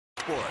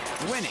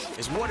sport. Winning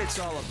is what it's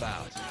all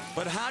about.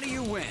 But how do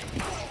you win?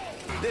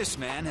 This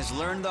man has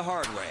learned the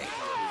hard way.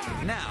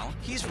 Now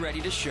he's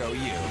ready to show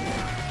you.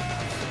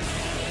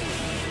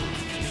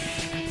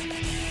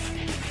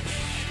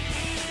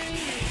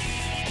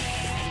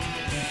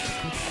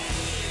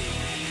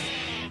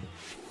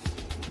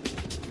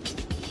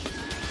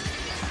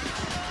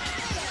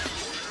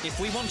 If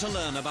we want to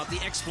learn about the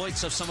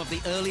exploits of some of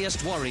the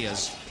earliest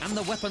warriors and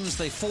the weapons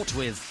they fought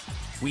with,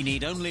 we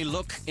need only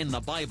look in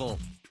the Bible.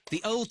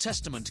 The Old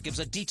Testament gives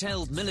a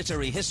detailed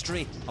military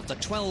history of the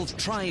 12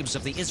 tribes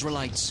of the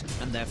Israelites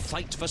and their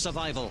fight for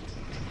survival.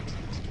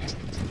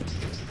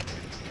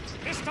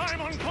 This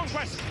time on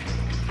Conquest,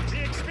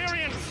 the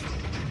experience,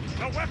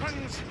 the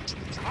weapons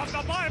of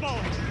the Bible.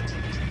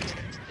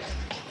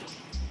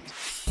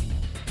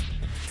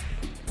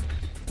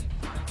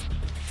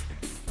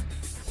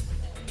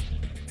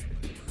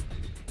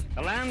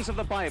 The lands of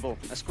the Bible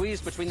are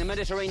squeezed between the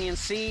Mediterranean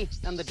Sea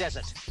and the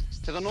desert.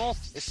 To the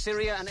north is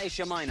Syria and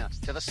Asia Minor.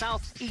 To the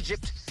south,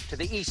 Egypt. To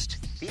the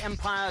east, the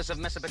empires of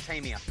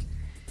Mesopotamia.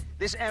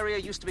 This area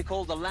used to be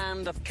called the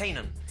land of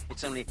Canaan.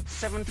 It's only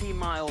 70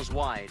 miles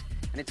wide,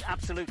 and it's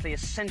absolutely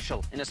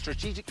essential in a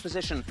strategic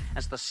position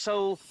as the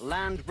sole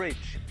land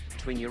bridge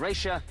between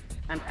Eurasia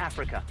and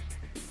Africa.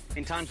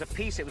 In times of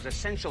peace, it was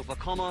essential for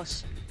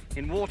commerce.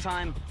 In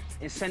wartime,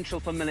 essential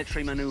for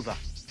military maneuver.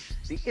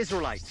 The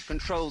Israelites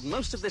controlled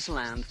most of this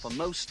land for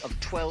most of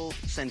 12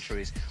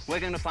 centuries. We're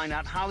going to find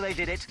out how they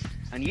did it,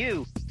 and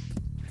you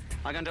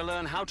are going to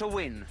learn how to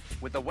win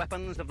with the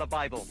weapons of the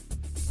Bible.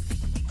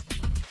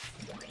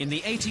 In the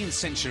 18th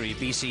century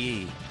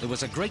BCE, there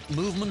was a great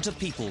movement of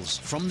peoples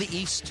from the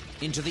east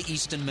into the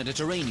eastern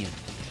Mediterranean,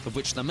 of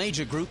which the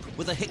major group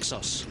were the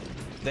Hyksos.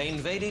 They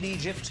invaded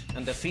Egypt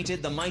and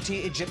defeated the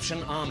mighty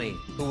Egyptian army,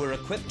 who were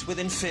equipped with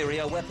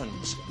inferior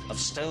weapons of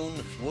stone,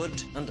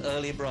 wood, and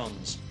early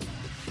bronze.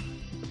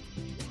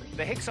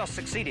 The Hyksos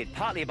succeeded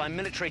partly by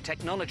military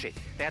technology.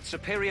 They had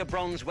superior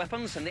bronze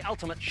weapons and the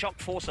ultimate shock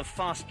force of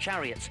fast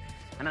chariots,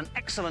 and an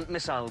excellent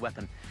missile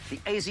weapon, the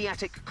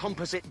Asiatic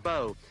composite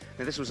bow.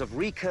 Now, this was of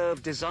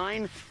recurved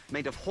design,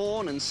 made of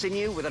horn and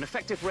sinew, with an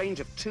effective range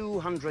of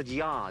 200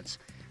 yards.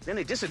 The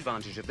only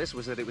disadvantage of this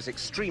was that it was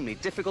extremely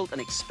difficult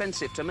and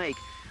expensive to make,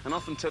 and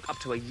often took up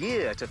to a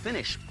year to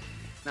finish.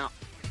 Now,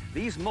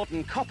 these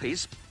modern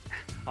copies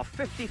are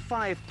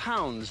 55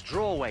 pounds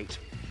draw weight,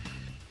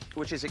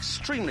 which is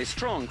extremely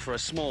strong for a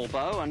small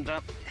bow, and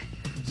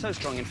so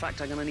strong, in fact,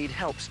 I'm going to need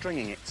help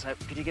stringing it. So,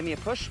 could you give me a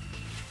push?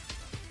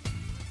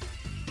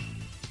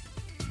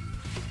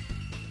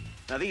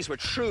 Now, these were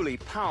truly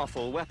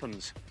powerful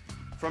weapons.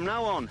 From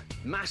now on,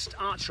 massed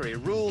archery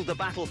ruled the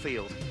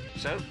battlefield.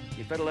 So,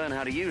 you'd better learn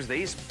how to use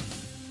these.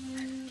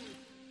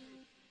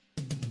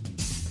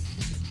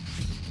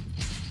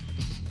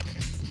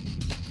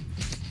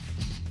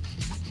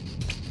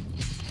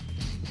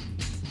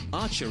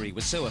 Archery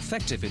was so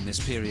effective in this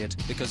period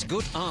because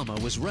good armor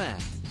was rare.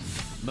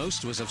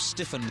 Most was of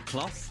stiffened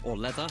cloth or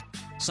leather,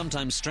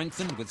 sometimes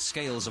strengthened with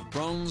scales of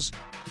bronze,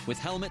 with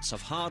helmets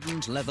of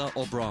hardened leather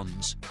or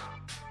bronze.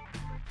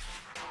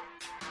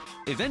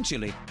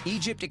 Eventually,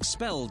 Egypt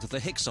expelled the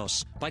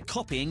Hyksos by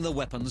copying the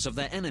weapons of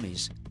their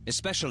enemies,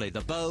 especially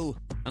the bow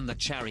and the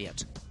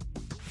chariot.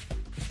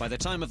 By the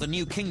time of the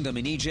New Kingdom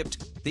in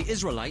Egypt, the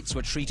Israelites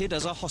were treated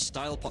as a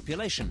hostile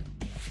population.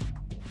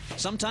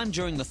 Sometime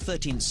during the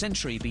 13th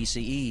century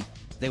BCE,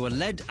 they were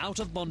led out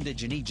of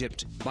bondage in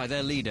Egypt by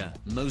their leader,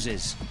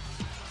 Moses.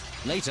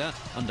 Later,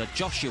 under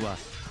Joshua,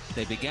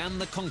 they began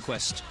the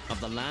conquest of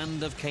the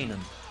land of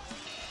Canaan.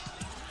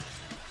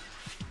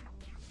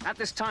 At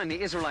this time, the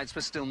Israelites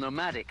were still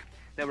nomadic.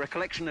 They were a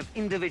collection of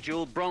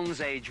individual Bronze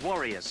Age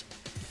warriors.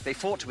 They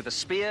fought with a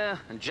spear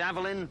and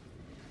javelin,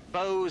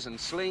 bows and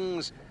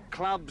slings,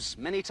 clubs,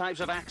 many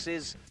types of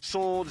axes,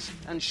 swords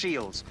and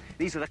shields.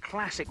 These are the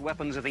classic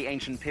weapons of the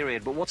ancient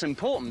period, but what's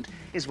important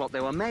is what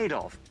they were made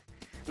of.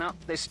 Now,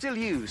 they still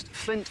used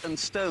flint and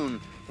stone,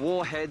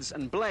 warheads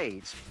and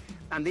blades,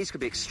 and these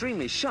could be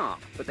extremely sharp,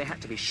 but they had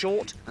to be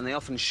short and they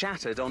often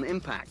shattered on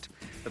impact.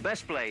 The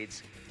best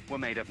blades were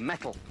made of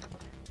metal.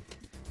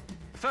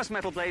 First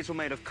metal blades were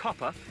made of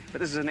copper, but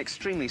this is an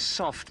extremely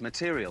soft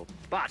material.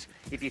 But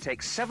if you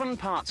take 7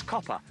 parts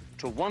copper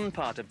to 1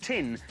 part of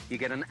tin, you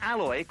get an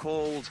alloy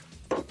called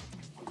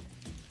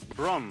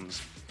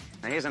bronze.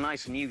 Now here's a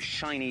nice new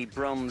shiny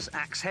bronze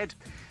axe head.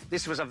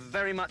 This was a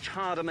very much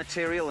harder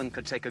material and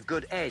could take a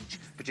good edge,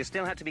 but you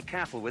still had to be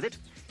careful with it.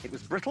 It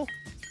was brittle,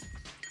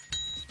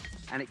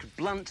 and it could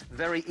blunt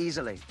very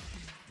easily.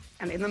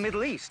 And in the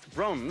Middle East,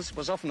 bronze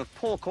was often of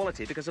poor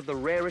quality because of the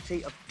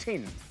rarity of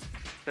tin.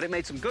 But it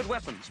made some good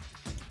weapons.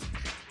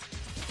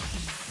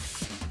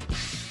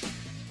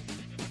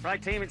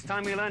 Right, team, it's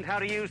time we learned how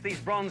to use these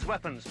bronze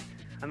weapons.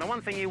 And the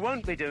one thing you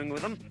won't be doing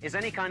with them is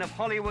any kind of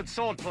Hollywood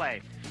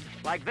swordplay,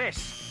 like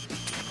this.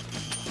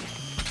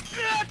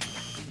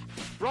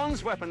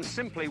 Bronze weapons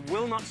simply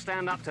will not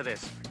stand up to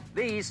this.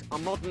 These are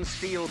modern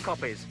steel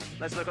copies.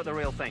 Let's look at the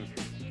real thing.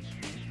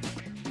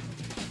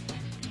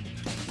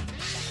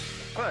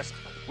 First,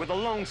 with a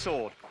long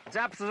sword. It's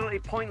absolutely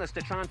pointless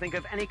to try and think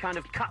of any kind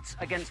of cuts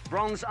against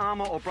bronze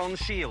armor or bronze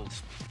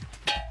shields.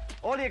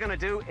 All you're going to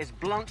do is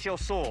blunt your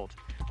sword.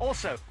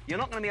 Also, you're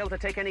not going to be able to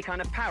take any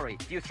kind of parry.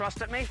 If you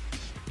thrust at me,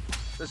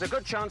 there's a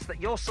good chance that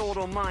your sword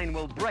or mine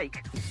will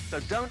break, so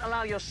don't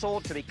allow your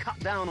sword to be cut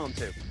down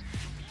onto.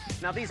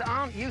 Now, these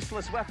aren't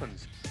useless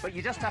weapons, but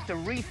you just have to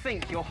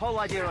rethink your whole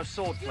idea of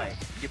sword play.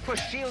 You push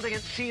shield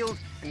against shield,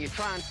 and you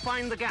try and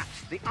find the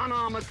gaps, the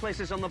unarmored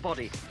places on the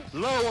body,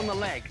 low on the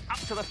leg, up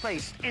to the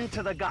face,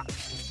 into the gut.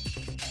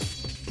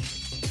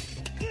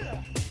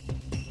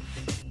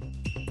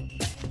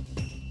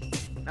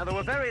 Now, there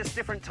were various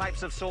different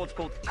types of swords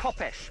called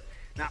Conquest.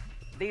 Now,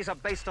 these are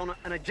based on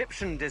an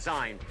Egyptian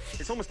design.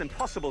 It's almost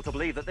impossible to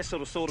believe that this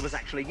sort of sword was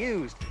actually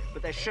used,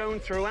 but they're shown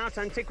throughout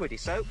antiquity,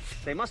 so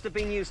they must have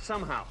been used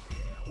somehow.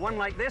 One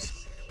like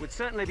this would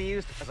certainly be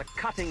used as a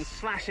cutting,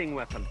 slashing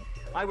weapon.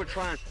 I would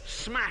try and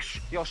smash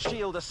your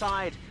shield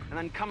aside and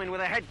then come in with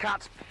a head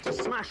cut to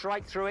smash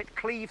right through it,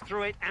 cleave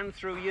through it, and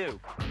through you.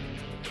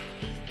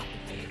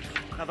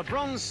 Now, the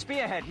bronze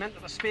spearhead meant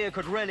that the spear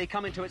could really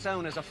come into its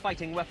own as a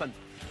fighting weapon.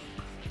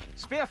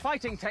 Spear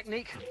fighting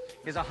technique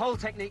is a whole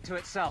technique to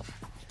itself.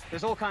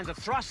 There's all kinds of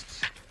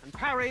thrusts and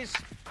parries.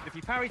 If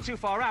you parry too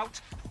far out,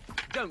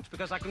 don't,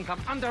 because I can come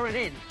under and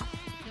in.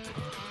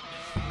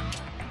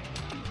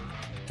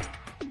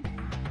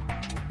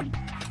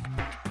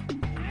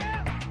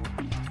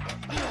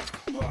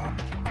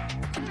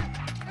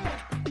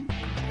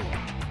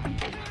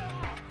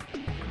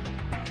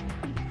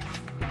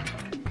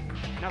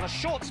 Now, the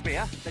short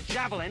spear, the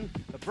javelin,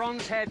 the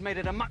bronze head made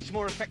it a much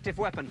more effective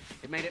weapon.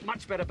 It made it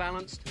much better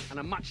balanced and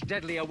a much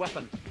deadlier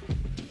weapon.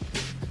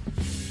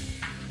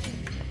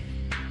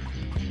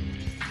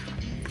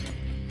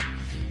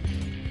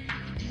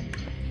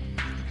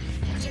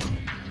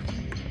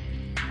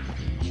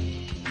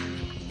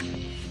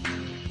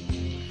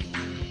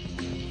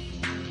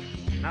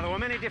 Now, there were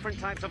many different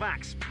types of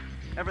axe.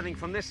 Everything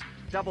from this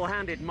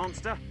double-handed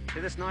monster to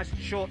this nice,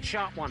 short,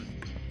 sharp one.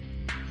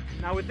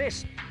 Now, with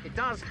this, it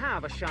does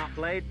have a sharp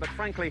blade, but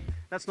frankly,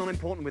 that's not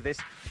important with this.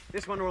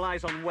 This one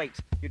relies on weight.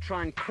 You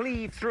try and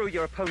cleave through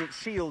your opponent's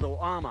shield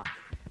or armor.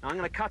 Now, I'm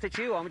going to cut at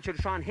you. I want you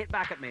to try and hit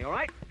back at me, all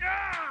right?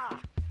 Ah!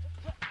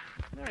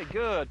 Very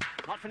good.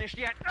 Not finished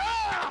yet.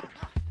 Ah!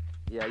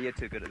 Yeah, you're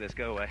too good at this.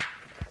 Go away.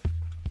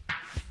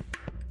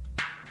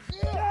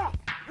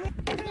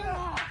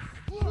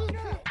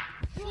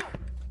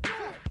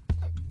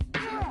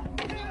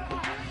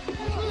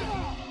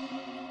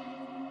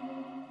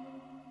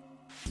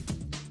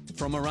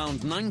 From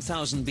around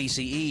 9000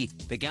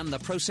 BCE began the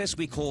process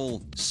we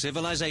call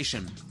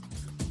civilization.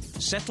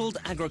 Settled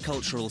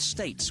agricultural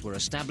states were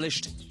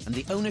established, and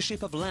the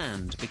ownership of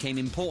land became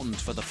important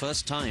for the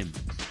first time.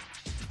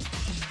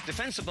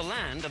 Defense of the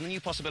land and the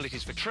new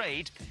possibilities for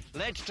trade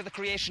led to the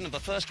creation of the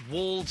first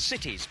walled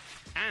cities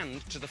and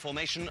to the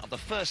formation of the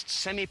first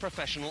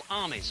semi-professional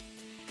armies.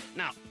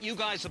 Now, you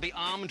guys will be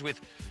armed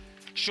with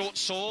short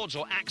swords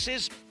or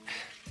axes,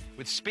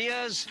 with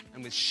spears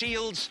and with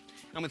shields,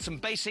 and with some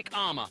basic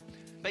armor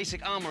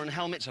and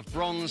helmets of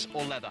bronze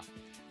or leather.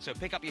 So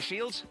pick up your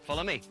shields,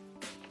 follow me.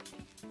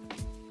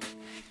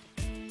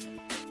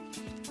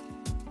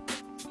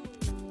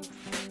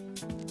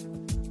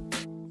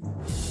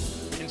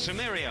 In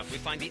Sumeria, we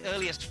find the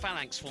earliest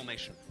phalanx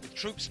formation, with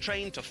troops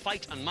trained to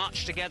fight and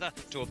march together,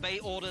 to obey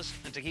orders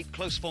and to keep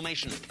close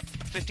formation.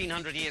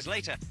 1,500 years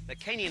later, the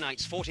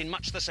Canaanites fought in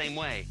much the same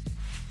way.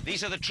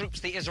 These are the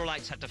troops the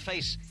Israelites had to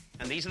face,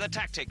 and these are the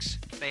tactics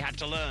they had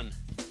to learn.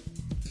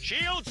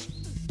 Shields!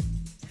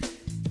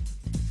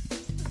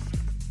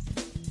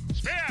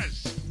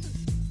 Spears!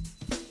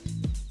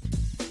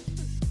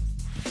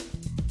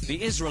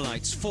 The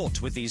Israelites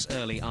fought with these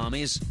early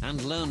armies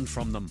and learned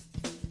from them.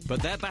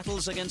 But their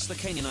battles against the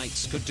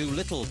Canaanites could do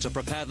little to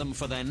prepare them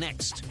for their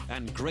next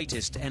and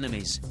greatest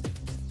enemies.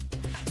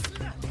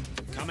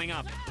 Coming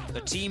up,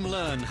 the team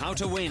learn how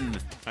to win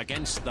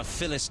against the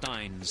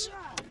Philistines.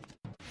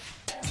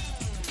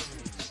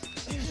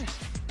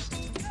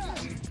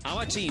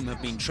 Our team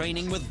have been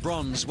training with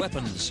bronze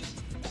weapons,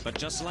 but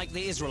just like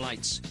the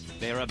Israelites,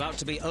 they are about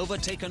to be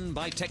overtaken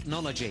by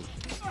technology.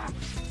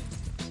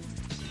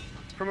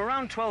 From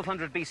around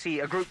 1200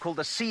 BC, a group called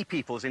the Sea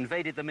Peoples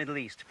invaded the Middle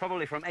East,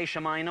 probably from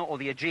Asia Minor or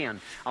the Aegean.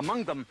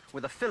 Among them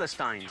were the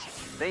Philistines.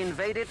 They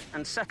invaded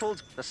and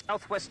settled the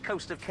southwest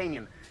coast of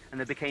Canaan, and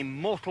they became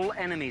mortal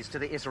enemies to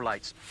the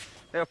Israelites.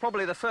 They were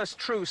probably the first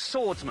true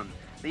swordsmen.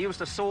 They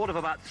used a sword of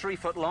about 3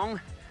 foot long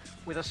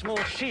with a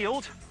small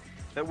shield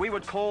that we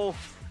would call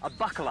a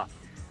buckler.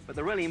 But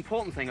the really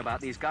important thing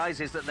about these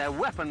guys is that their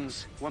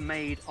weapons were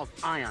made of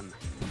iron.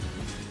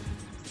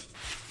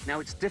 Now,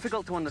 it's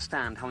difficult to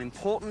understand how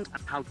important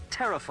and how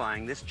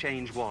terrifying this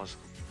change was.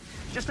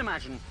 Just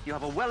imagine you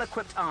have a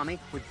well-equipped army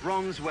with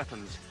bronze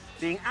weapons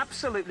being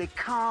absolutely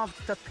carved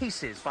to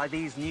pieces by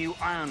these new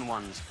iron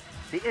ones.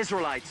 The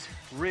Israelites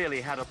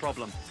really had a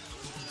problem.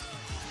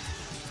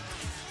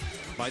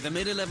 By the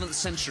mid-11th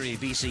century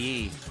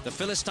BCE, the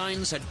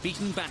Philistines had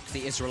beaten back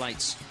the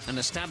Israelites and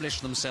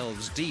established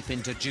themselves deep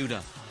into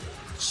Judah.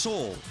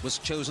 Saul was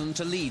chosen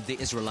to lead the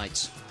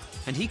Israelites.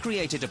 and he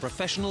created a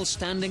professional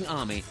standing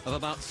army of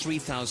about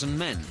 3,000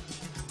 men.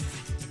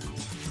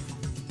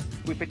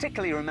 We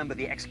particularly remember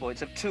the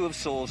exploits of two of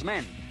Saul's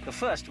men. The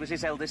first was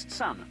his eldest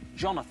son,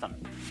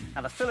 Jonathan.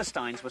 Now, the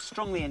Philistines were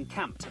strongly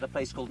encamped at a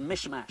place called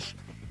Mishmash.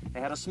 They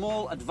had a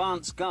small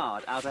advance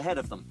guard out ahead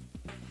of them.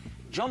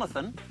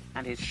 Jonathan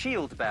and his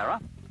shield-bearer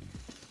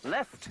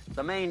left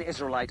the main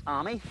Israelite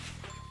army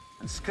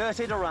and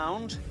skirted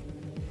around,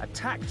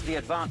 attacked the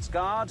advance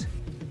guard,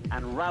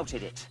 and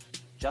routed it.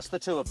 Just the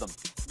two of them.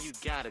 You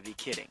gotta be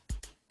kidding.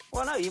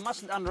 Well, no, you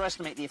mustn't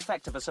underestimate the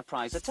effect of a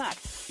surprise attack.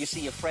 You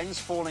see your friends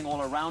falling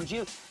all around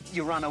you,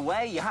 you run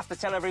away, you have to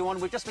tell everyone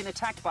we've just been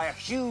attacked by a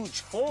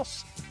huge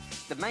force.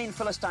 The main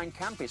Philistine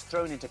camp is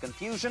thrown into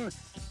confusion.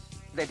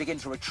 They begin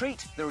to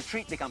retreat. The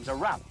retreat becomes a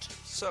rout.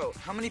 So,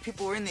 how many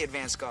people were in the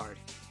advance guard?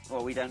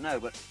 Well, we don't know,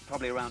 but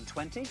probably around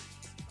 20.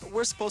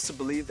 We're supposed to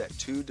believe that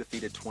 2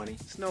 defeated 20.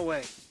 There's no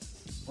way.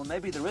 Well,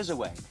 maybe there is a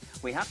way.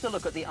 We have to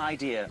look at the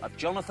idea of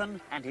Jonathan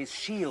and his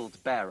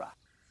shield-bearer.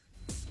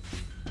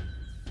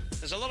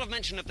 There's a lot of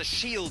mention of the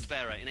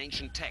shield-bearer in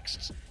ancient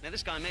texts. Now,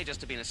 this guy may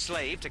just have been a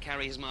slave to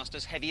carry his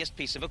master's heaviest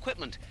piece of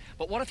equipment.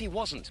 But what if he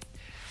wasn't?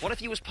 What if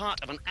he was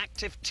part of an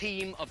active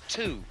team of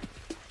 2?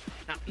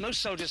 Now,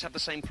 most soldiers have the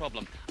same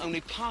problem.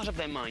 Only part of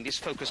their mind is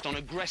focused on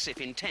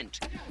aggressive intent.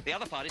 The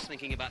other part is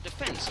thinking about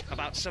defense,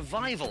 about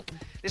survival.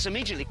 This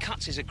immediately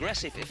cuts his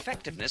aggressive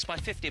effectiveness by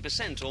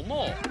 50% or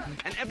more.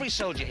 And every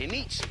soldier he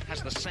meets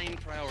has the same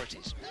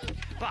priorities.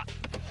 But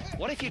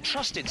what if you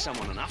trusted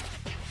someone enough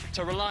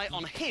to rely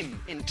on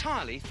him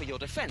entirely for your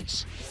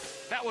defense?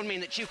 That would mean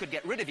that you could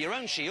get rid of your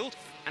own shield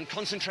and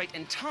concentrate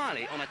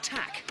entirely on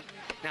attack.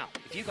 Now,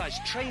 if you guys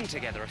train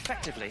together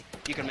effectively,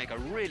 you can make a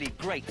really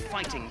great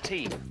fighting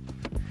team.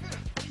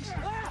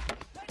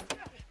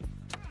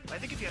 I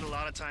think if you had a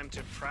lot of time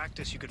to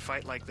practice, you could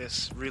fight like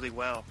this really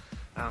well.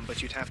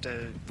 But you'd have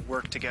to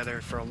work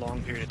together for a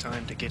long period of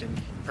time to get in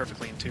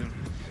perfectly in tune.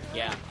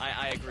 Yeah,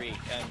 I agree.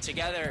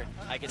 Together,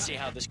 I could see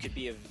how this could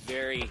be a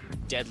very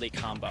deadly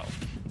combo,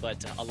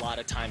 but a lot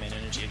of time and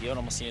energy. You'd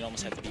almost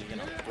have to be,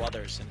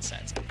 brothers in a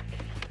sense.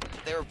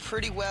 They were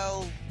pretty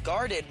well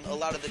guarded a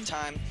lot of the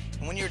time,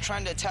 and when you were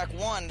trying to attack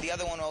one, the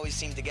other one always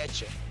seemed to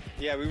get you.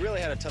 Yeah, we really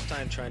had a tough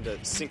time trying to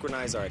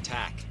synchronize our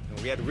attack. And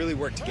we had to really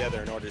work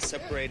together in order to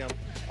separate them.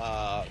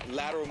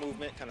 Lateral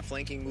movement, kind of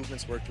flanking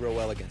movements worked real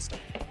well against them.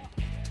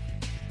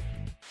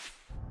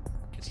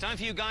 It's time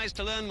for you guys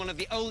to learn one of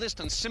the oldest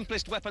and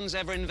simplest weapons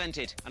ever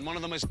invented, and one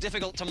of the most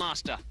difficult to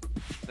master,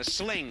 the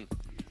sling.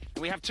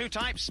 We have 2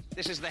 types.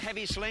 This is the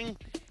heavy sling.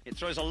 It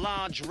throws a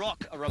large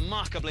rock a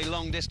remarkably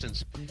long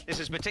distance. This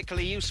is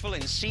particularly useful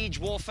in siege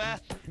warfare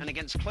and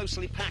against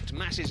closely packed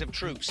masses of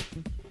troops.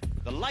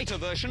 The lighter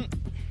version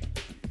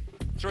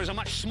throws a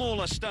much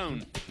smaller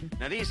stone.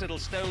 Now, these little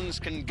stones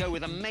can go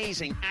with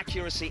amazing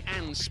accuracy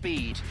and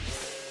speed.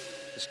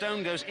 The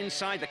stone goes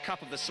inside the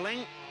cup of the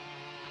sling.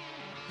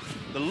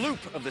 The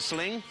loop of the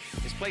sling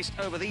is placed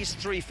over these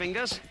 3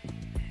 fingers,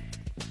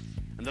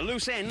 and the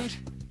loose end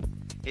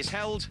is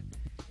held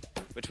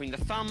between the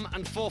thumb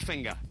and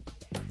forefinger.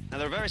 Now,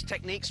 there are various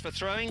techniques for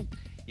throwing.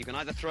 You can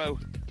either throw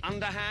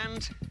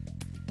underhand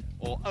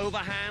or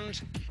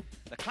overhand.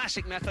 The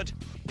classic method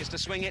is to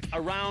swing it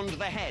around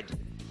the head.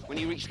 When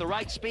you reach the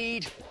right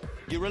speed,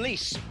 you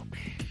release.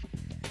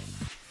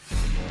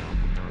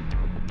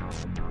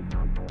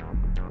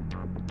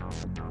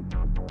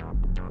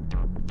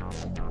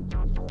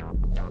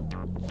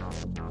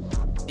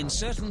 In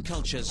certain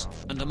cultures,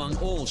 and among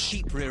all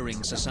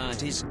sheep-rearing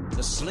societies,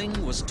 the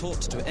sling was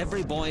taught to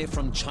every boy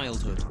from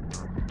childhood.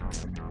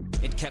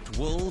 It kept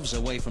wolves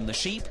away from the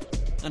sheep,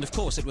 and of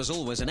course it was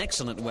always an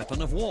excellent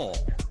weapon of war.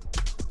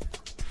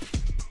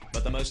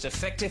 But the most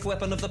effective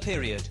weapon of the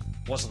period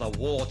was the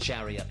war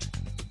chariot.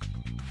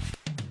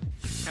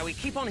 Now, we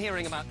keep on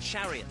hearing about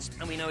chariots,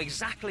 and we know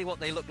exactly what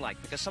they look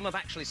like, because some have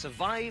actually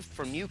survived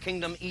from New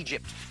Kingdom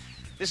Egypt.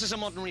 This is a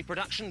modern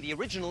reproduction. The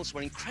originals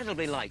were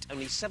incredibly light,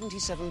 only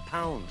 77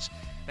 pounds.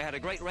 They had a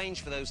great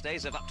range for those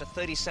days of up to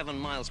 37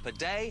 miles per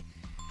day,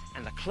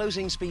 and the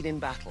closing speed in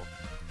battle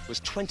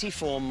was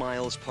 24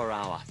 miles per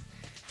hour.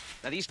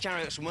 Now, these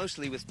chariots were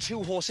mostly with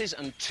 2 horses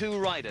and 2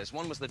 riders.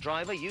 One was the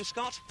driver, you,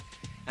 Scott.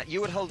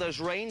 You would hold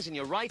those reins in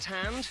your right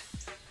hand,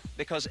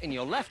 because in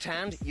your left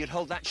hand, you'd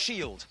hold that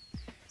shield.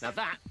 Now,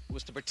 that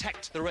was to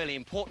protect the really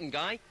important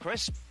guy,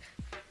 Chris,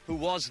 who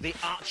was the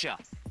archer.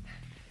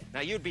 Now,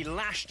 you'd be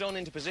lashed on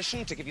into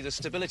position to give you the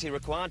stability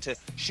required to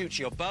shoot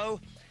your bow.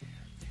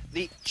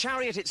 The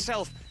chariot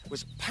itself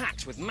was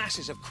packed with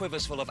masses of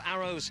quivers full of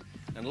arrows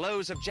and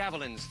loads of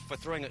javelins for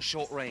throwing at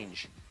short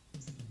range.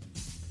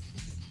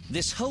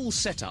 This whole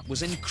setup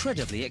was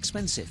incredibly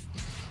expensive.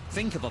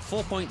 Think of a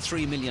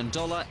 $4.3 million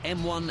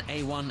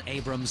M1A1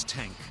 Abrams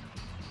tank.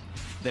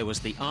 There was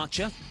the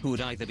archer, who would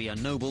either be a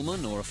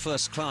nobleman or a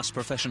first-class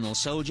professional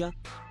soldier,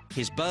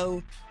 his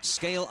bow,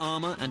 scale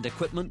armor and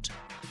equipment.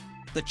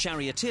 The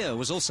charioteer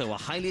was also a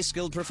highly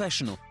skilled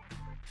professional.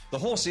 The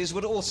horses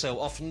would also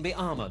often be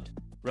armored,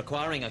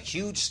 requiring a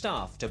huge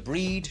staff to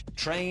breed,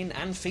 train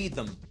and feed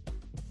them.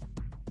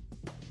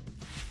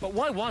 But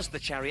why was the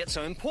chariot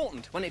so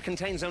important when it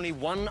contains only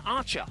one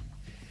archer?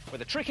 Well,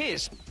 the trick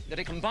is that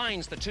it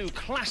combines the two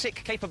classic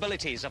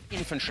capabilities of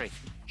infantry,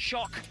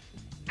 shock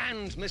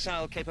and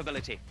missile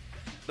capability.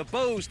 The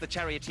bows the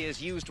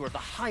charioteers used were of the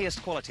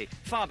highest quality,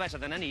 far better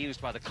than any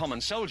used by the common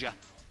soldier.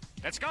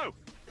 Let's go!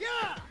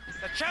 Yeah!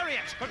 The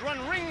chariot could run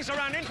rings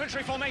around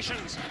infantry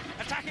formations,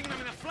 attacking them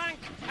in the flank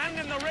and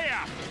in the rear,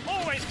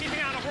 always keeping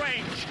out of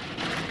range.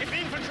 If the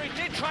infantry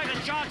did try to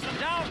charge them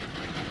down,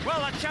 well,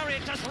 the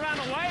chariot just ran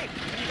away,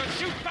 and you could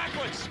shoot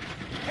backwards,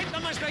 hit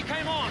them as they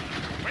came on.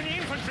 When the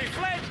infantry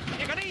fled,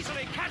 you could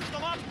easily catch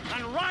them up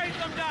and ride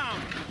them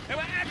down. They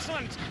were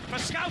excellent for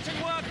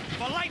scouting work,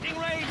 for lightning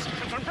raids,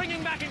 and for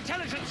bringing back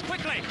intelligence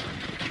quickly.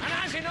 And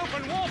as in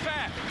open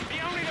warfare,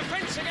 the only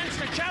defense against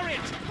a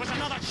chariot was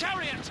another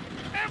chariot.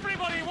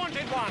 Everybody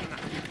wanted one.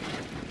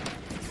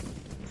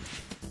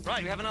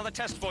 Right, we have another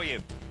test for you.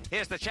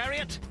 Here's the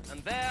chariot,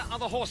 and there are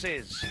the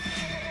horses.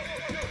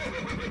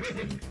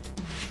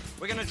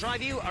 We're going to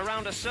drive you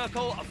around a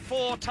circle of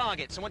 4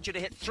 targets. I want you to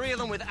hit 3 of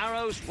them with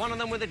arrows, 1 of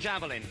them with a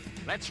javelin.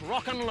 Let's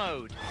rock and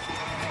load.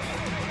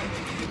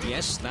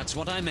 Yes, that's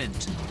what I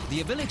meant.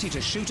 The ability to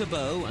shoot a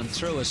bow and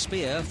throw a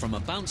spear from a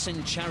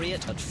bouncing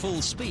chariot at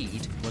full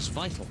speed was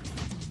vital.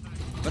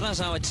 But as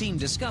our team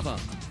discover,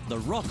 the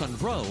rock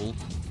and roll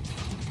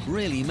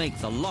really make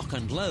the lock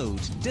and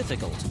load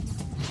difficult,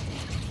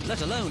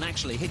 let alone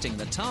actually hitting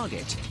the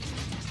target.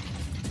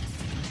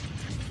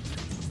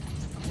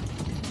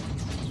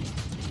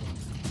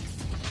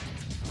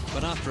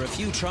 But after a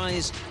few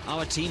tries,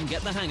 our team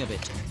get the hang of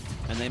it,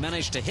 and they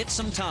manage to hit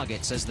some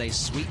targets as they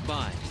sweep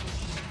by.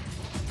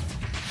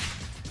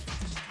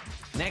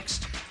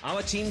 Next,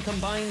 our team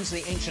combines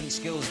the ancient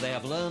skills they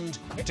have learned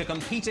to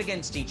compete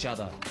against each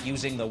other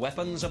using the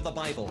weapons of the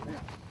Bible.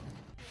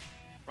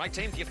 Right,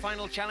 team, for your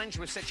final challenge,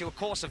 we've set you a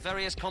course of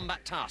various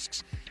combat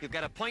tasks. You'll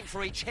get a point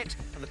for each hit,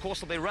 and the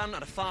course will be run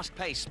at a fast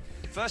pace.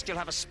 First, you'll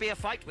have a spear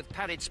fight with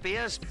padded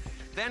spears.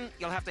 Then,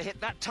 you'll have to hit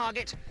that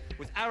target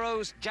with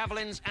arrows,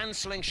 javelins, and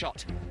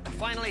slingshot. And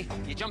finally,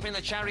 you jump in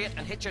the chariot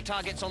and hit your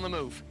targets on the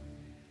move.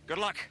 Good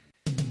luck.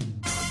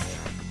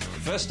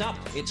 First up,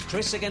 it's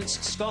Chris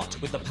against Scott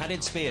with the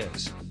padded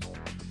spears.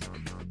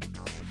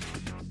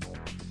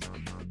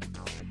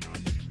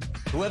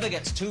 Whoever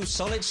gets 2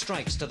 solid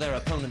strikes to their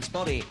opponent's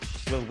body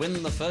will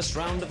win the first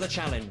round of the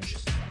challenge.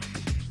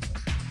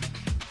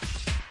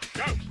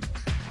 Go!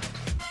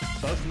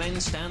 Both men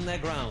stand their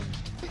ground,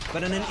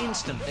 but in an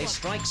instant they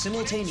strike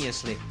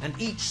simultaneously and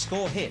each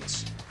score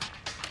hits.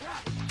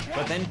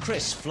 But then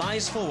Chris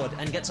flies forward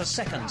and gets a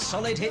second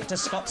solid hit to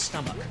Scott's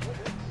stomach.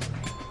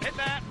 Hit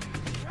that!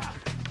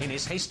 In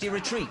his hasty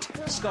retreat,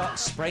 Scott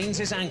sprains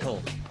his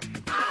ankle.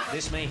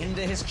 This may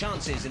hinder his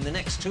chances in the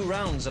next 2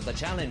 rounds of the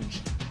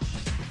challenge.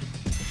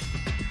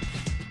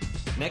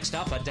 Next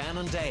up are Dan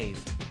and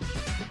Dave.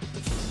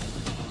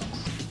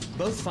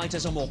 Both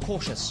fighters are more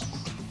cautious,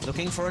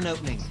 looking for an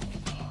opening.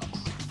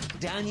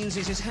 Dan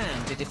uses his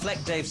hand to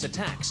deflect Dave's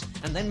attacks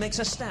and then makes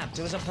a stab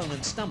to his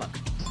opponent's stomach.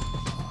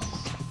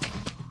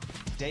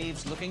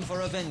 Dave's looking for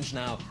revenge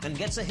now and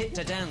gets a hit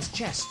to Dan's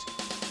chest.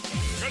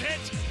 Good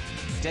hit!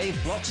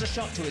 Dave blocks a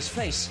shot to his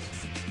face,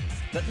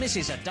 but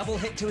misses a double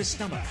hit to his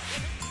stomach.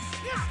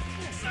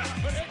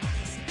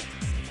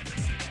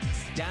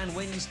 Dan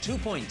wins 2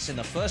 points in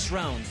the first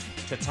round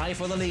to tie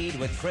for the lead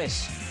with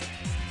Chris.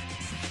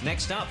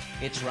 Next up,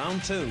 it's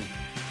round 2.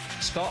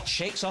 Scott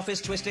shakes off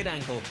his twisted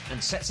ankle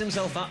and sets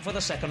himself up for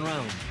the second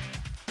round.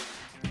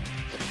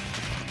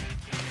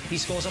 He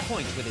scores a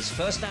point with his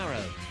first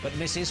arrow, but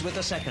misses with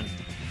the second.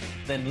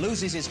 Then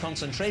loses his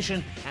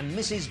concentration and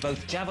misses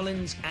both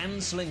javelins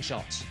and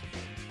slingshots.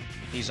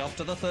 He's off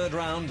to the third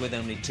round with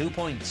only 2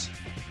 points.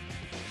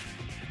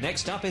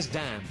 Next up is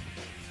Dan.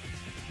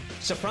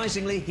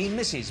 Surprisingly, he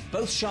misses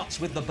both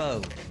shots with the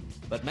bow,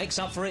 but makes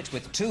up for it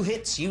with 2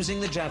 hits using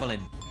the javelin.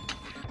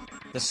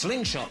 The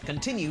slingshot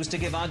continues to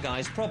give our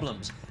guys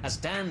problems, as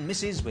Dan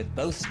misses with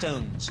both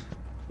stones.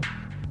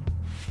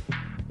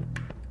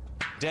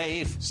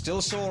 Dave,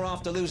 still sore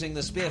after losing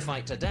the spear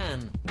fight to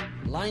Dan,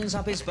 lines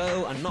up his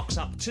bow and knocks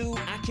up 2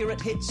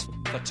 accurate hits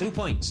for 2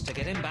 points to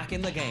get him back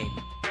in the game.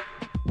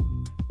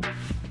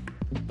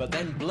 But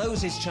then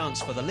blows his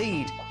chance for the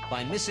lead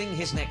by missing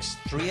his next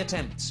 3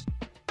 attempts.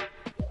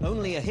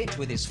 Only a hit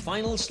with his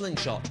final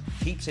slingshot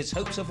keeps his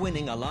hopes of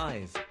winning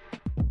alive.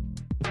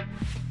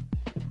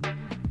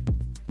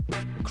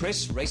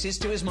 Chris races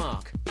to his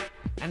mark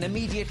and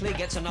immediately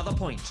gets another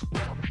point,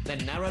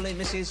 then narrowly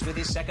misses with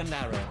his second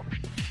arrow.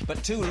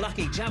 But 2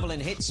 lucky javelin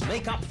hits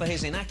make up for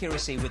his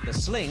inaccuracy with the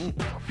sling,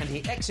 and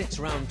he exits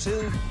round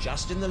 2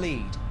 just in the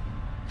lead.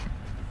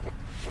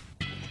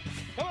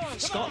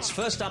 Scott's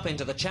first up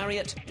into the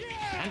chariot,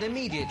 and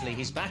immediately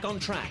he's back on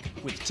track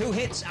with 2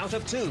 hits out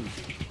of 2.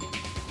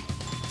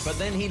 But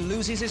then he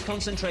loses his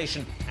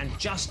concentration and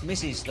just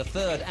misses the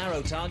third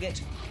arrow target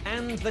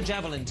and the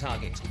javelin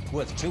target,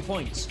 worth 2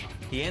 points.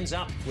 He ends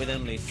up with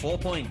only 4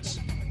 points.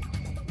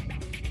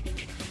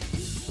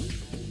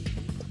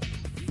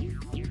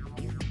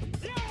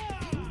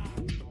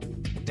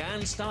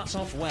 Dan starts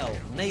off well,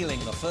 nailing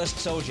the first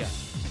soldier.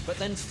 but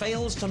then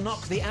fails to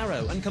knock the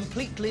arrow and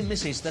completely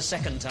misses the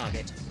second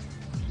target.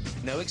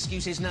 No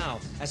excuses now,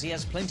 as he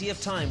has plenty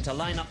of time to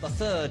line up the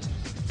third,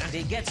 and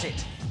he gets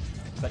it.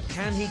 But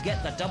can he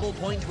get the double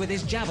point with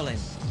his javelin?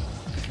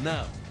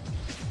 No.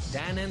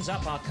 Dan ends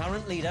up our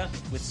current leader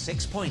with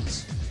 6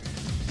 points.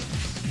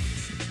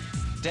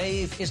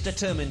 Dave is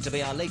determined to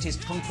be our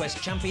latest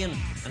Conquest champion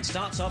and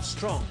starts off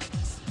strong.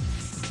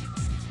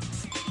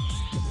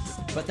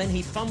 But then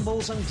he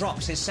fumbles and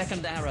drops his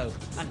second arrow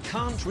and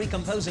can't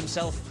recompose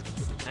himself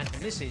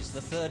and misses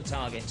the third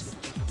target.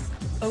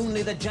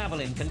 Only the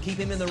javelin can keep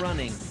him in the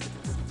running.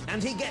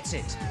 And he gets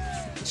it,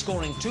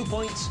 scoring 2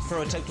 points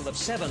for a total of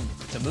 7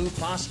 to move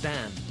past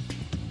Dan.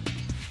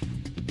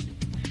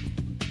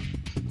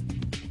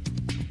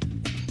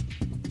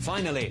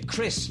 Finally,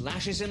 Chris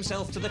lashes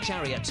himself to the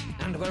chariot,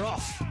 and we're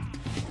off.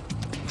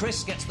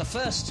 Chris gets the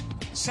first,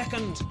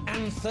 second,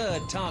 and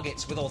third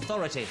targets with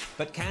authority,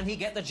 but can he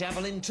get the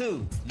javelin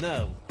too?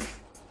 No.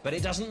 But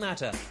it doesn't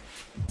matter.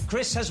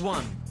 Chris has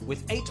won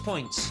with 8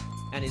 points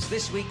and is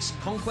this week's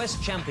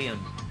Conquest champion.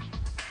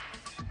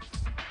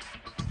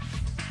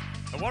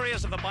 The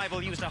warriors of the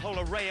Bible used a whole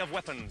array of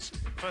weapons,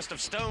 first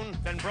of stone,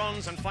 then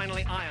bronze, and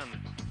finally iron.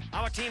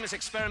 Our team has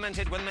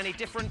experimented with many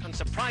different and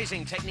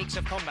surprising techniques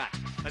of combat,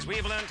 as we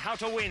have learned how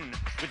to win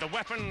with the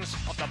weapons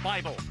of the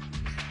Bible.